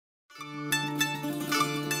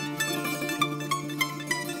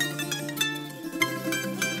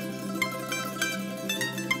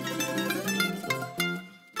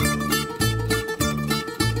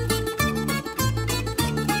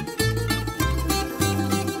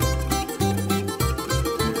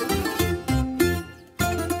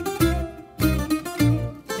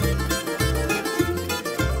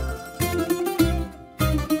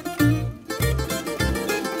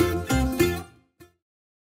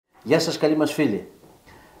Γεια σας καλοί μας φίλοι.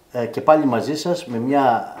 Και πάλι μαζί σας με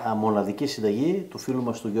μια μοναδική συνταγή του φίλου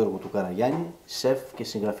μας του Γιώργου του Καραγιάννη, σεφ και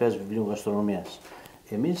συγγραφέας βιβλίων γαστρονομίας.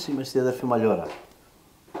 Εμείς είμαστε οι αδερφοί Μαλιώρα,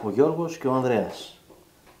 ο Γιώργος και ο Ανδρέας,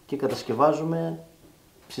 και κατασκευάζουμε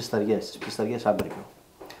ψισταριές άμπρικο.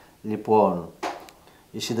 Λοιπόν,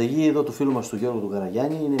 η συνταγή εδώ του φίλου μας του Γιώργου του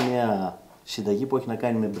Καραγιάννη είναι μια συνταγή που έχει να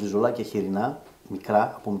κάνει με μπριζολάκια χοιρινά,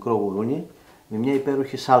 μικρά, από μικρό γουρούνι, με μια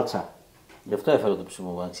υπέροχη σάλτσα. Γι' αυτό έφερα το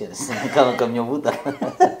ψωμό, να ξέρεις, να κάνω καμιά βούτα.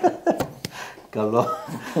 Καλό.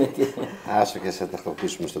 Άσο και σε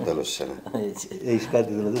τακτοποιήσουμε στο τέλος εσένα. Έχεις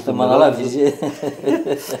κάτι δηλαδή? Θα με αναλάβεις.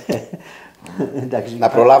 Να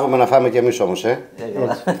προλάβουμε να φάμε κι εμείς όμως,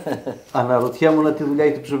 Αναρωτιέμουν τι δουλειά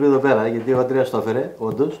έχει το ψωμί εδώ πέρα, γιατί ο Ανδρέας το έφερε,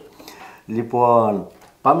 όντως. Λοιπόν,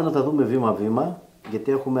 πάμε να τα δούμε βήμα-βήμα,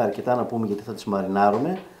 γιατί έχουμε αρκετά να πούμε, γιατί θα τις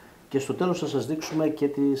μαρινάρουμε και στο τέλος θα σας δείξουμε και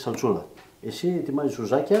τη σαλτσούλα. Εσύ ετοιμάζεις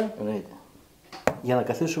ουζάκια για να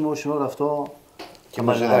καθίσουμε όση ώρα αυτό. Και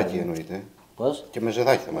με ζεδάκι εννοείται. Πώς? Και με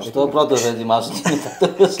ζεδάκι θα μας το πρώτο θα ετοιμάσω.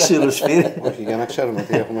 Ξηροσφύρι. Όχι, για να ξέρουμε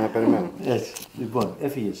τι έχουμε να περιμένουμε. Έτσι. Λοιπόν,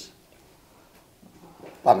 έφυγες.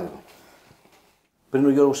 Πάμε λοιπόν. Πριν ο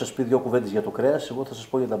Γιώργος σας πει δύο κουβέντες για το κρέας, εγώ θα σας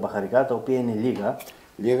πω για τα μπαχαρικά, τα οποία είναι λίγα.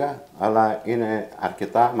 Λίγα, αλλά είναι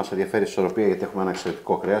αρκετά. Μας ενδιαφέρει η ισορροπία γιατί έχουμε ένα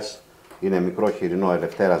εξαιρετικό κρέας. Είναι μικρό χοιρινό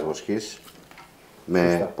ελευθέρας βοσχής,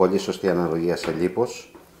 με πολύ σωστή αναλογία σε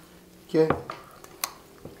λίπος. Και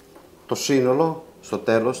το σύνολο στο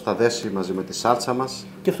τέλος θα δέσει μαζί με τη σάλτσα μας.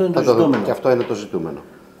 Και αυτό είναι το ζητούμενο. Και αυτό είναι το ζητούμενο.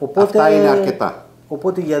 Οπότε, αυτά είναι αρκετά.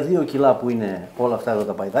 Οπότε για 2 κιλά που είναι όλα αυτά εδώ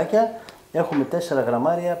τα παϊδάκια, έχουμε 4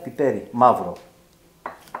 γραμμάρια πιπέρι μαύρο.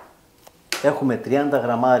 Έχουμε 30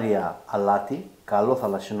 γραμμάρια αλάτι, καλό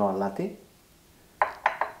θαλασσινό αλάτι.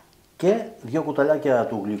 Και 2 κουταλιάκια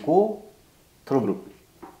του γλυκού τρούμπλου.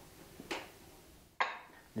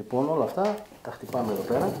 Λοιπόν, όλα αυτά τα χτυπάμε εδώ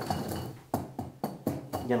πέρα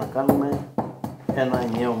για να κάνουμε ένα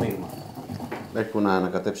ενιαίο μείγμα. Μέχρι που να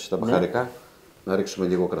ανακατέψεις τα μπαχαρικά, να ρίξουμε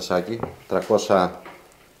λίγο κρασάκι, 300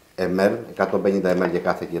 ml, 150 ml για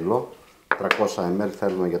κάθε κιλό, 300 ml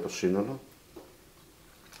θέλουμε για το σύνολο.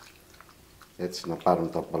 Έτσι να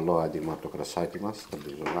πάρουν το απαλό άντιγμα από το κρασάκι μας, τα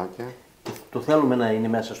μπριζολάκια. Το θέλουμε να είναι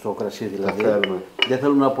μέσα στο κρασί δηλαδή. Θέλουμε. Δεν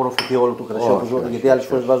θέλουμε να απορροφηθεί όλο το κρασί, γιατί άλλες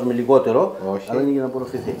φορές βάζουμε λιγότερο, αλλά είναι για να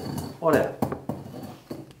απορροφηθεί. Ωραία.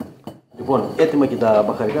 Λοιπόν, έτοιμα και τα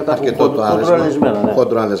μπαχαρικά, τα έχουμε χοντροανεσμένα.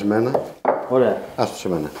 Χοντροανεσμένα. Ωραία. Άστο σε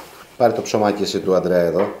μένα. Πάρε το ψωμάκι εσύ του Ανδρέα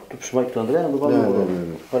εδώ. Το ψωμάκι του Ανδρέα να το βάλουμε εδώ.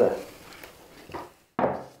 Ωραία.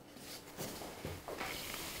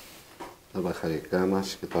 Τα μπαχαρικά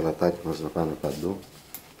μας και το αλατάκι μας να πάνε παντού.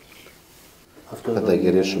 Αυτό θα τα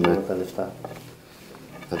γυρίσουμε. Τα λεφτά.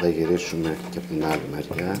 Θα τα γυρίσουμε και από την άλλη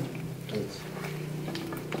μεριά. Έτσι.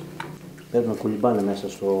 Πρέπει να κουλυμπάνε μέσα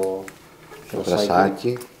στο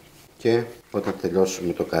κρασάκι. Και όταν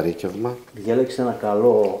τελειώσουμε το καρύκευμα, διαλέξτε ένα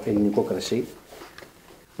καλό ελληνικό κρασί.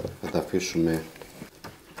 Θα τα αφήσουμε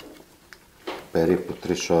περίπου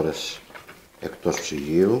 3 ώρες εκτός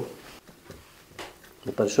ψυγείου.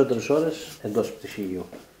 Με περισσότερες ώρες εντός ψυγείου.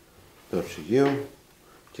 Εκτός ψυγείου.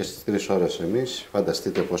 Και στις 3 ώρες εμείς,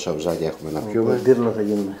 φανταστείτε πόσα ουζάκια έχουμε να πιούμε. Ντύρλο θα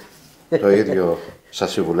γίνουμε. Το ίδιο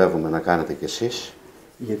σας συμβουλεύουμε να κάνετε κι εσείς.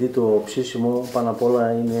 Γιατί το ψήσιμο πάνω απ'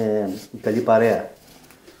 όλα είναι η καλή παρέα.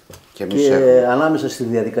 Και ανάμεσα στη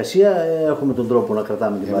διαδικασία έχουμε τον τρόπο να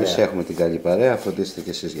κρατάμε την παρέα. Εμείς έχουμε την καλή παρέα, φροντίστε κι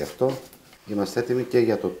εσείς γι' αυτό. Είμαστε έτοιμοι και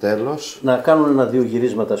για το τέλος. Να κάνουν 1-2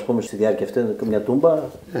 γυρίσματα, ας πούμε, στη διάρκεια αυτή, μια τούμπα,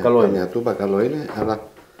 καλό είναι. Μια τούμπα, καλό είναι, αλλά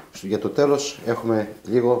για το τέλος έχουμε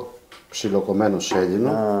λίγο ψιλοκομμένο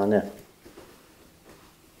σέλινο. Α, ναι.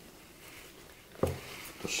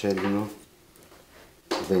 Το σέλινο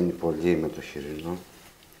δένει πολύ με το χοιρινό.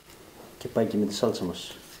 Και πάει και με τη σάλτσα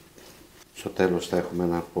μας. Στο τέλος θα έχουμε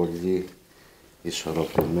ένα πολύ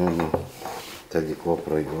ισορροπημένο τελικό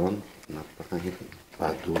προϊόν. Να πάει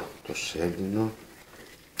παντού το σέλινο.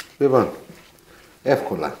 Λοιπόν,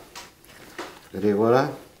 εύκολα,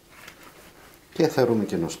 γρήγορα και θερούμε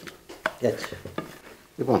και νόστιμα. Έτσι.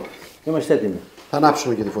 Λοιπόν, είμαστε έτοιμοι. Θα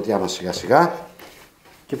ανάψουμε και τη φωτιά μας σιγά σιγά.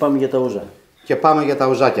 Και πάμε για τα ούζα. Και πάμε για τα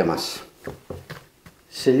ουζάκια μας.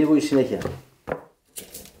 Σε λίγο η συνέχεια.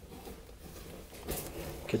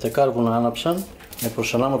 Και τα κάρβουνα άναψαν με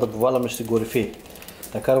προσανάματα που βάλαμε στην κορυφή.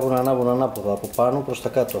 Τα κάρβουνα ανάβουν ανάποδα από πάνω προς τα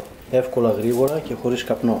κάτω. Εύκολα, γρήγορα και χωρίς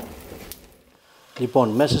καπνό. Λοιπόν,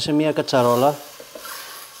 μέσα σε μια κατσαρόλα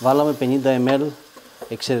βάλαμε 50 ml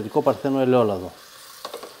εξαιρετικό παρθένο ελαιόλαδο.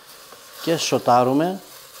 Και σοτάρουμε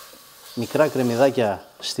μικρά κρεμμυδάκια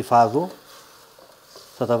στιφάδου.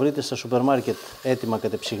 Θα τα βρείτε στα σούπερ μάρκετ έτοιμα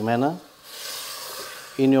κατεψυγμένα.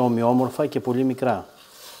 Είναι ομοιόμορφα και πολύ μικρά.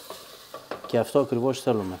 Και αυτό ακριβώς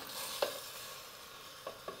θέλουμε.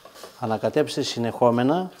 Ανακατέψτε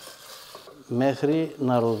συνεχόμενα μέχρι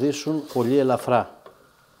να ροδίσουν πολύ ελαφρά.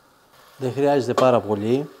 Δεν χρειάζεται πάρα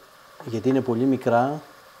πολύ, γιατί είναι πολύ μικρά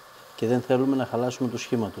και δεν θέλουμε να χαλάσουμε το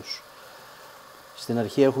σχήμα τους. Στην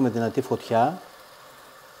αρχή έχουμε δυνατή φωτιά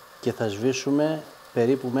και θα σβήσουμε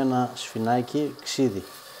περίπου με ένα σφινάκι ξύδι.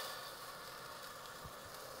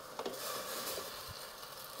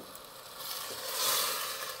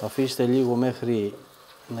 Θα αφήσετε λίγο μέχρι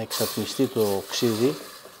να εξατμιστεί το ξύδι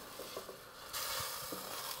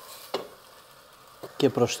και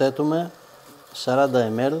προσθέτουμε 40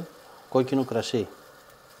 ml κόκκινο κρασί.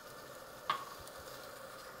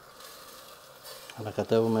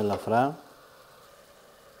 Ανακατεύουμε ελαφρά,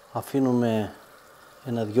 αφήνουμε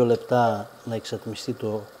 1-2 λεπτά να εξατμιστεί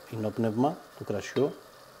το ινόπνευμα του κρασιού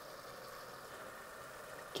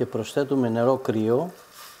και προσθέτουμε νερό κρύο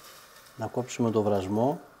να κόψουμε το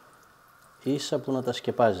βρασμό ίσα που να τα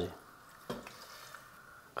σκεπάζει.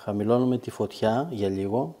 Χαμηλώνουμε τη φωτιά για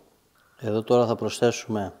λίγο. Εδώ τώρα θα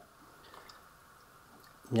προσθέσουμε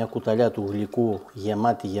μια κουταλιά του γλυκού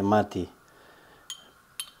γεμάτη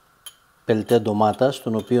πελτέ ντομάτας,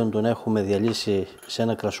 τον οποίο τον έχουμε διαλύσει σε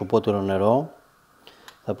ένα κρασοπότηρο νερό.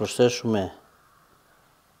 Θα προσθέσουμε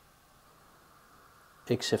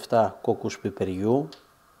 6-7 κόκκους πιπεριού,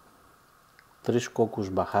 3 κόκκους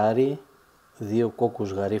μπαχάρι, 2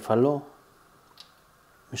 κόκκους γαρίφαλο,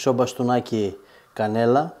 μισό μπαστούνάκι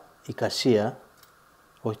κανέλα ή κασία,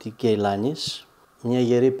 όχι και ηλάνης, μια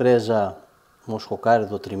γερή πρέζα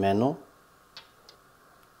μοσχοκάριδο τριμμένο,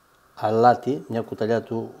 αλάτι, μια κουταλιά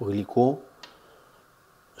του γλυκού,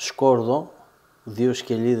 σκόρδο, 2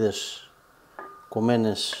 σκελίδες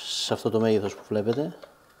κομμένες σε αυτό το μέγεθος που βλέπετε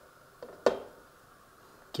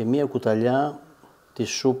και μια κουταλιά της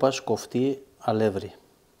σούπας κοφτή αλεύρι.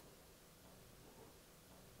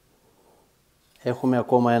 Έχουμε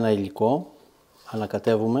ακόμα ένα υλικό,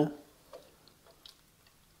 ανακατεύουμε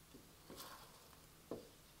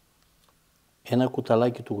ένα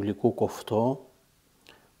κουταλάκι του γλυκού κοφτό,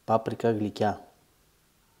 πάπρικα γλυκιά.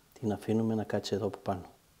 Την αφήνουμε να κάτσει εδώ από πάνω.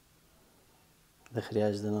 Δεν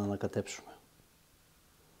χρειάζεται να ανακατέψουμε.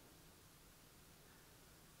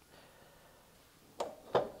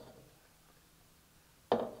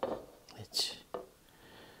 Έτσι.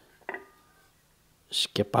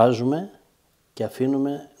 Σκεπάζουμε και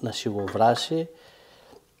αφήνουμε να σιγοβράσει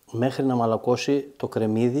μέχρι να μαλακώσει το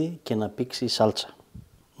κρεμμύδι και να πήξει η σάλτσα.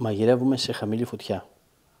 Μαγειρεύουμε σε χαμηλή φωτιά.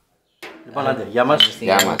 Λοιπόν, άντε, γεια μας.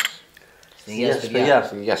 Γεια μας.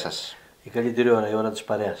 Γεια σας. Η καλύτερη ώρα, η ώρα της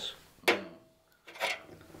παρέας.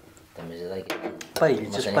 Τα μεζεδάκια. Πάει,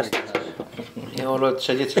 λίτσες, πάρει. Όλο τις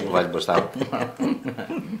ελίτσες που βάλει μπροστά μου.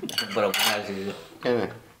 Μπορώ να κουνάζει λίγο. Ναι.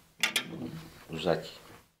 Ουζάκι.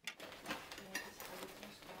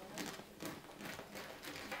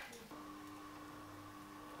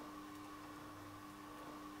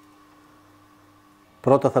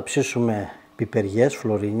 Πρώτα θα ψήσουμε πιπεριές,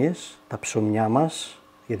 φλωρίνιες, τα ψωμιά μας,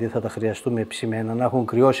 γιατί θα τα χρειαστούμε ψημένα, να έχουν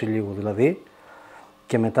κρυώσει λίγο δηλαδή,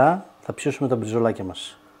 και μετά θα ψήσουμε τα μπριζολάκια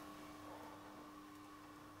μας.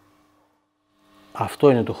 Αυτό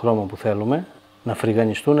είναι το χρώμα που θέλουμε, να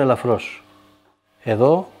φρυγανιστούν ελαφρώς.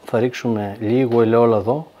 Εδώ θα ρίξουμε λίγο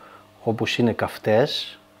ελαιόλαδο, όπως είναι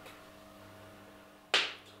καυτές.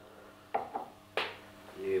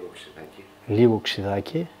 Λίγο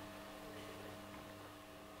ξιδάκι.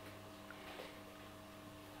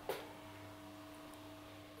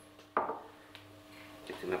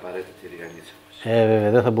 Και την απαραίτητη ριγανίτσα μας.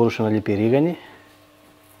 Βέβαια, δεν θα μπορούσε να λείπει ρίγανη.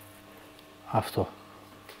 Αυτό.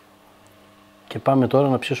 Και πάμε τώρα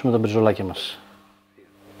να ψήσουμε τα μπριζολάκια μας.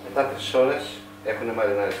 Μετά 3 ώρες έχουν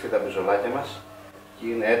μαριναριστεί τα μπριζολάκια μας και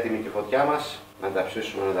είναι έτοιμη και η φωτιά μας να τα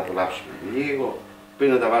ψήσουμε, να τα απολαύσουμε. Λίγο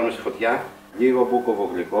πριν να τα βάλουμε στη φωτιά, λίγο μπούκοβο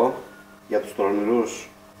γλυκό. Για τους τρομερούς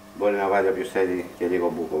μπορεί να βάλει όποιος θέλει και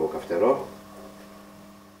λίγο μπούκοβο καυτερό.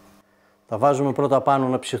 Τα βάζουμε πρώτα πάνω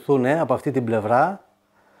να ψηθούν από αυτή την πλευρά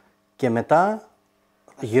και μετά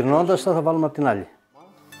γυρνώντας θα βάλουμε από την άλλη.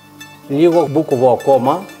 Λίγο μπούκοβο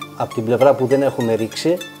ακόμα από την πλευρά που δεν έχουμε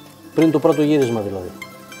ρίξει, πριν το πρώτο γύρισμα δηλαδή.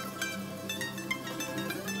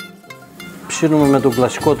 Ψήνουμε με τον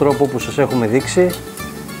κλασικό τρόπο που σας έχουμε δείξει,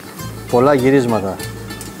 πολλά γυρίσματα.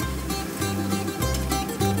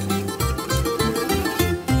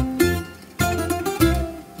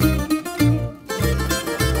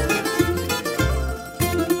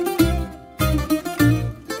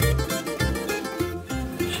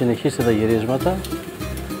 Συνεχίστε τα γυρίσματα,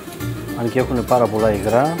 αν και έχουν πάρα πολλά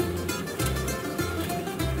υγρά.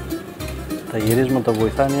 Τα γυρίσματα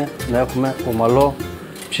βοηθάνε να έχουμε ομαλό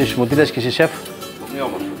ψήσιμο. Τι λες και εσύ, σεφ?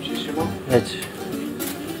 Ομοιόμορφο ψήσιμο. Έτσι.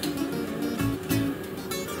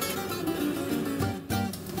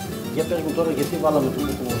 Για πες μου τώρα γιατί βάλαμε το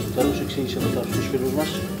κούκκινο στο τέλος, εξήγησε μετά στους φίλους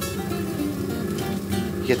μας.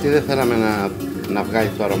 Γιατί δεν θέλαμε να βγάλει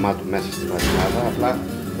το αρώμά του μέσα στη μαρινάδα, απλά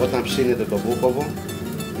όταν ψήνεται το βούκοβο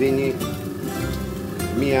δίνει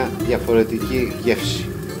μία διαφορετική γεύση.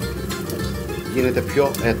 Γίνεται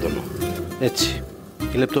πιο έντονο. Έτσι.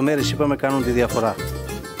 Οι λεπτομέρειες είπαμε κάνουν τη διαφορά.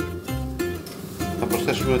 Θα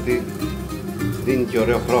προσθέσουμε ότι δίνει και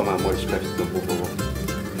ωραίο χρώμα μόλις πέφτει το βούκοβο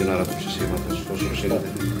την ώρα του ψησίματος. Όσο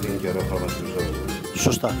ψήνεται δίνει και ωραίο χρώμα στους δόντες μας.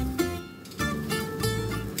 Σωστά.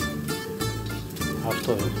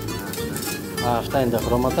 Αυτό είναι. Αυτά είναι τα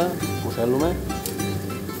χρώματα που θέλουμε.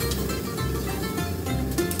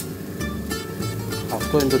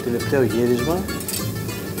 Αυτό είναι το τελευταίο γύρισμα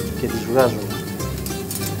και τις βγάζουμε.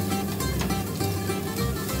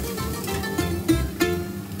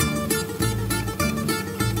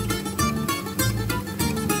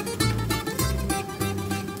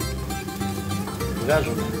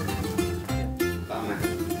 Βγάζουμε. Πάμε.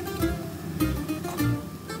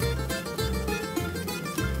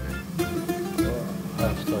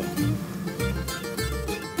 Αυτό είναι.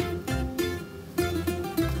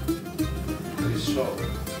 Χρυσό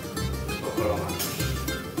το χρώμα.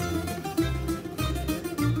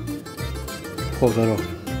 Φοβερό.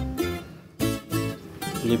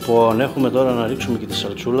 Λοιπόν, έχουμε τώρα να ρίξουμε και τη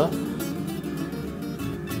σαλτσούλα. Και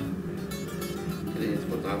δεν είναι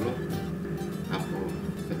τίποτα άλλο από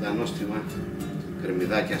φετανόστιμα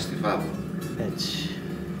κρεμμυδάκια στη φάβο. Έτσι.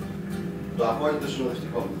 Το απόλυτο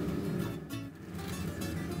συνοδευτικό.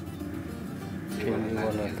 Και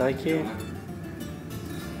λίγο λατάκι.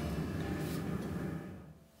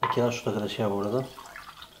 Θα κεράσω τα κρασιά από εδώ.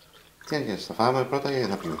 Τι έγινε, θα φάμε πρώτα ή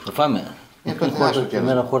θα πιούμε? Το φάμε. Τότε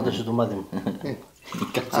Εμένα χόρτασε το μάτι μου.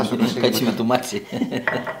 Κάτσε με το μάτσι.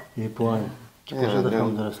 Λοιπόν, και πώς θα τα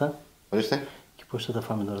φάμε τώρα αυτά? Ορίστε. Και πώς θα τα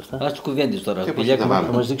φάμε τώρα αυτά? Ας του κουβέντες τώρα. Και πώς Πηλιά θα τα κουβέντες.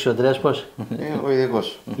 πάμε? Θα μας δείξει ο Ανδρέας πώς? Ο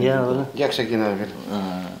ειδικός. Για να δω. Για ξεκινά, φίλε.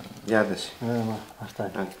 Για άντε εσύ. Αυτά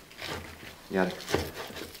είναι. Άντε. Για άντε.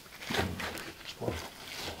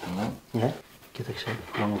 Ναι, κοίταξε,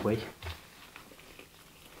 μόνο που έχει.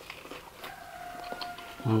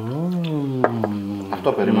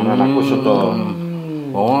 Αυτό περίμενα να ακούσω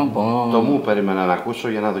το μου περίμενα να ακούσω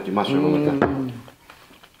για να δοκιμάσω εγώ μετά.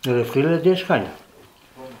 Ρε φίλε, τι έχεις κάνει?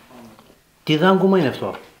 Τι δάγκωμα είναι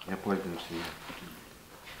αυτό? Για πού έρχεται στη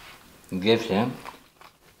Γεύση,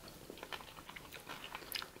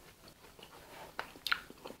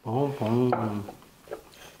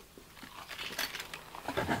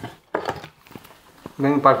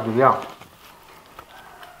 Δεν υπάρχει δουλειά.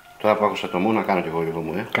 Τώρα που άκουσα το μου να κάνω κι εγώ λίγο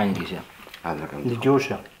μου, Κάνει και εσύ. Άντε να κάνω.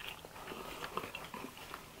 Δικαιούσε.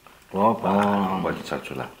 Πολύ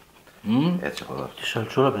τσαλτσούλα. Έτσι από εδώ. Τη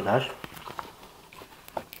σαλτσούλα πετάς.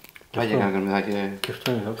 Πάει και κάνα κρεμμυδάκι. Και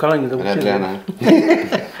αυτό είναι. Καλά είναι τα Ρε κουτσίδια. Αντρέα.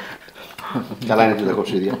 Καλά είναι τα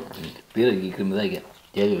κοψίδια. Πήρα και κρεμμυδάκια.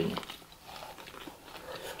 Τέλειο είναι.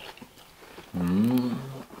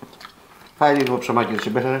 Φάει λίγο ψωμάκι έτσι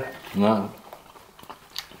πέθανε. Να.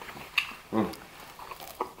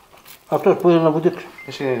 Αυτός που ήθελε να βουτήξει.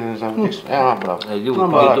 Εσύ να βουτήξεις. Μπράβο. Λίγο Τώρα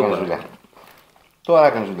πολύ το έκανες παρά. δουλειά. Τώρα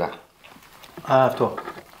έκανες δουλειά. Α, αυτό.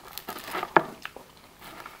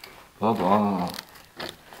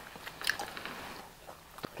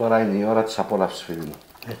 Τώρα είναι η ώρα της απόλαυσης, φίλοι μου.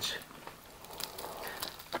 Έτσι.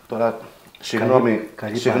 Τώρα, συγγνώμη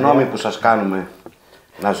παρέα. που σας κάνουμε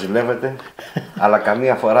να ζηλεύετε, αλλά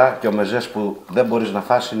καμία φορά και ο μεζές που δεν μπορείς να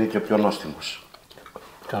φας είναι και ο πιο νόστιμος.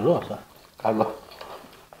 Καλό αυτά. Καλό.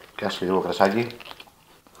 Πιάσε λίγο κρασάκι.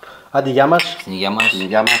 Άντε, γεια μας. Στην υγεία μας. Στην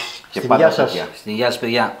υγεία μας και Στην πάντα υγεία σας. τέτοια. Στην υγεία σας,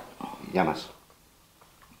 παιδιά. Γεια μας.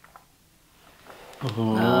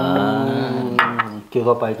 Και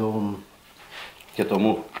εδώ πάει το... Και το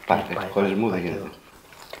μου. Πάρτε. Πάει, Χωρίς μου δεν πάει γίνεται. εδώ.